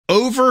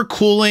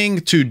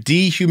overcooling to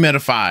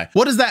dehumidify.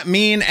 What does that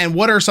mean and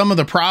what are some of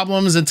the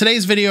problems? In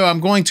today's video, I'm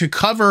going to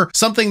cover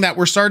something that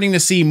we're starting to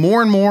see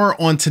more and more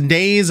on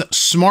today's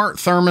smart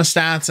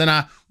thermostats, and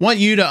I want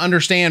you to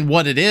understand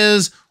what it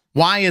is,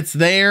 why it's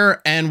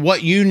there, and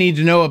what you need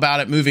to know about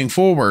it moving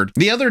forward.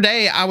 The other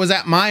day, I was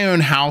at my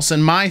own house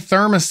and my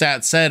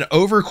thermostat said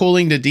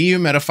overcooling to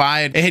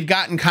dehumidify. It had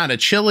gotten kind of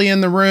chilly in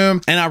the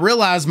room, and I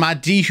realized my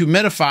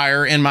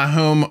dehumidifier in my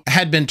home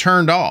had been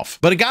turned off.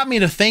 But it got me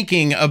to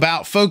thinking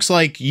about folks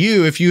like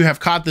you, if you have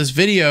caught this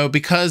video,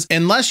 because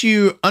unless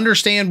you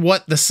understand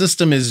what the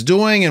system is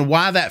doing and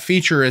why that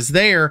feature is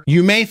there,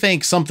 you may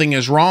think something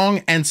is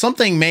wrong, and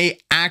something may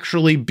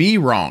actually be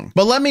wrong.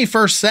 But let me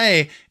first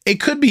say, it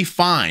could be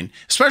fine,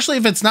 especially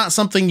if it's not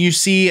something you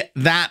see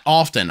that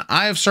often.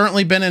 I have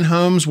certainly been in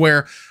homes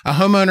where a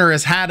homeowner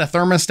has had a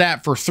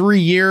thermostat for 3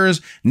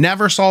 years,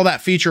 never saw that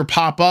feature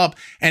pop up,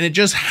 and it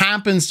just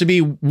happens to be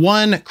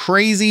one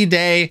crazy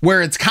day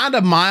where it's kind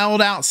of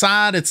mild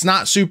outside, it's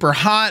not super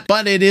hot,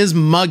 but it is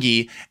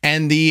muggy,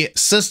 and the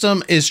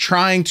system is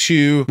trying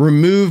to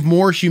remove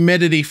more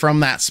humidity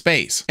from that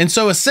space. And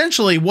so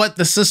essentially what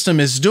the system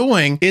is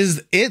doing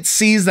is it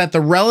sees that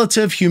the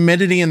relative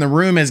humidity in the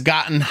room has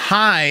gotten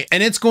high,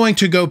 and it's going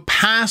to go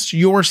past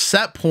your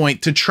set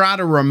point to try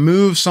to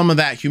remove some of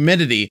that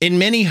humidity. In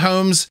many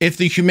homes, if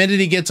the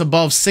humidity gets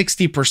above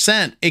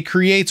 60%, it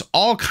creates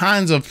all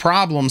kinds of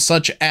problems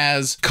such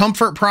as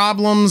comfort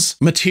problems,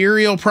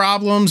 materials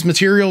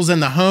in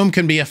the home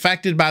can be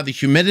affected by the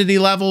humidity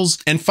levels,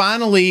 and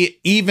finally,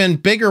 even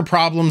bigger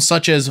problems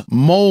such as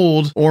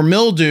mold or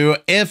mildew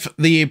if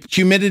the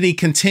humidity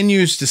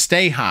continues to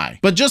stay high.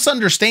 But just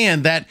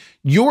understand that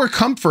your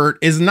comfort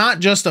is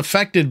not just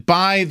affected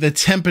by the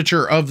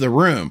temperature of the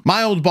room.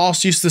 My old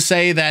boss used to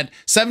say that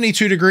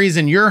 72 degrees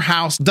in your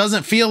house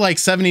doesn't feel like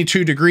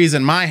 72 degrees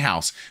in my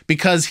house,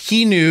 because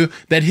he knew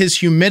that his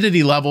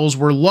humidity levels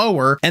were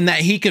lower and that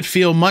he could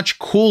feel much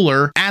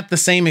cooler at the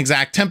same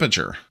exact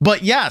temperature.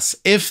 But yes,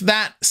 if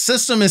that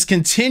system is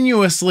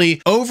continuously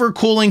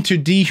overcooling to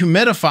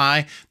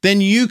dehumidify,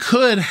 then you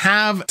could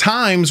have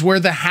times where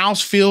the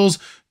house feels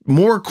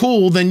more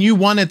cool than you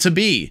want it to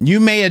be. You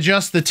may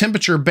adjust the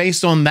temperature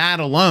based on that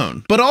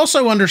alone. But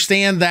also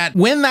understand that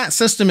when that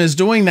system is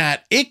doing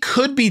that, it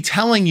could be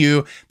telling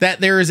you that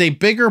there is a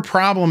bigger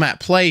problem at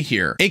play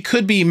here. It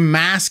could be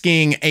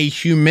masking a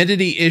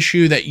humidity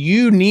issue that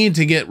you need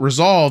to get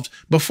resolved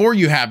before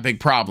you have big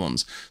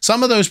problems.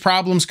 Some of those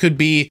problems could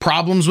be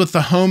problems with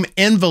the home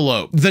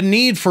envelope, the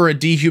need for a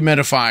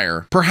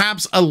dehumidifier,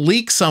 perhaps a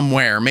leak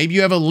somewhere. Maybe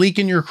you have a leak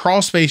in your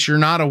crawl space you're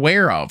not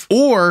aware of,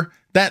 or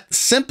that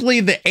simply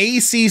the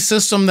AC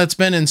system that's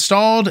been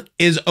installed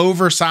is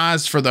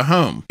oversized for the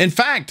home. In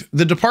fact,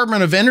 the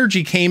Department of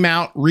Energy came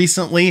out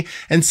recently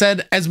and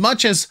said as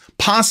much as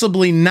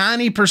possibly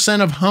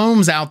 90% of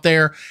homes out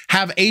there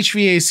have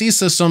HVAC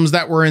systems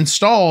that were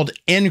installed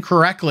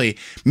incorrectly.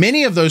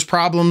 Many of those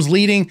problems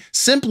leading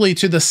simply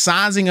to the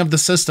sizing of the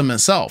system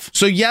itself.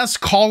 So yes,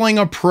 calling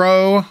a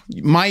pro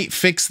might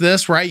fix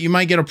this, right? You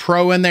might get a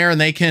pro in there and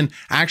they can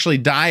actually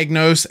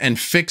diagnose and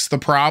fix the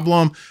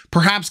problem.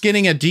 Perhaps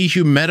getting a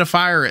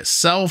dehumidifier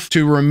itself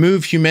to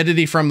remove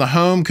humidity from the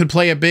home could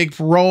play a big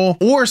role,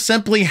 or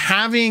simply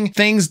having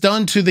things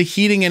done to the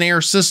heating and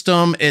air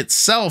system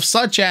itself,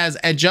 such as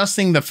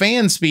adjusting the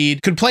fan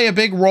speed, could play a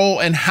big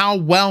role in how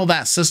well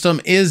that system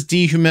is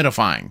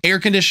dehumidifying. Air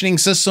conditioning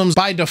systems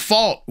by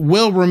default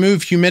will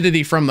remove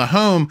humidity from the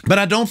home, but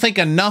I don't think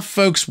enough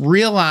folks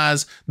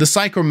realize the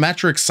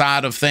psychrometric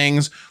side of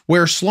things,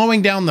 where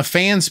slowing down the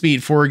fan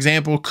speed, for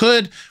example,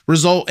 could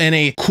result in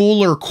a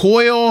cooler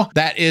coil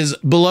that is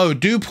below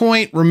dew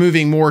point,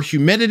 removing more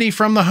humidity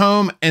from the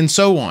home, and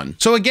so on.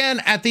 So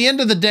again, at the end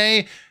of the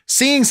day,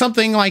 seeing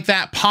something like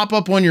that pop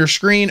up on your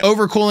screen,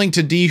 overcooling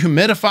to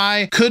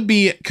dehumidify, could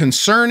be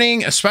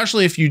concerning,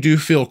 especially if you do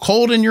feel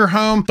cold in your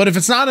home. But if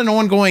it's not an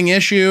ongoing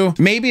issue,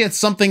 maybe it's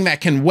something that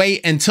can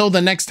wait until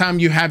the next time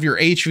you have your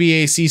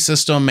HVAC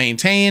system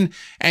maintained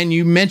and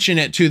you mention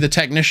it to the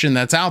technician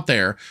that's out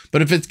there.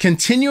 But if it's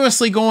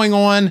continuously going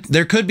on,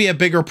 there could be a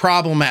bigger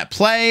problem at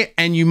play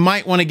and you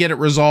might want to get it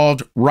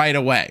resolved right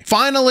away.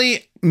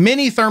 Finally,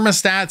 many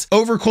thermostats,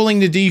 overcooling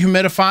to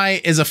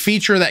dehumidify is a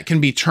feature that can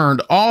be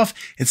turned off.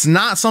 It's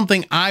not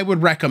something I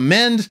would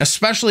recommend,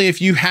 especially if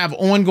you have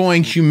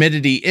ongoing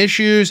humidity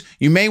issues.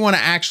 You may want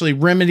to actually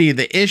remedy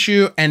the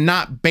issue and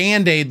not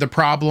band-aid the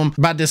problem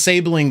by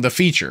disabling the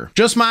feature.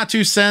 Just my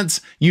 2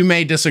 cents, you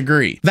may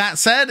disagree. That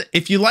said,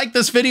 if you like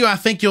this video, I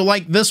think you'll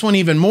like this one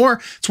even more.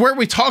 It's where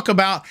we talk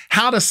about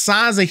how to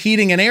size a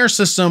heating and air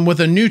system with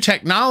a new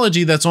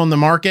technology that's on the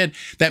market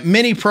that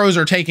many pros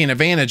are taking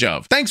advantage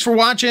of. Thanks for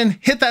watching.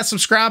 Hit that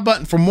subscribe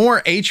button for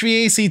more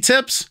HVAC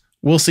tips.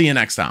 We'll see you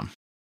next time.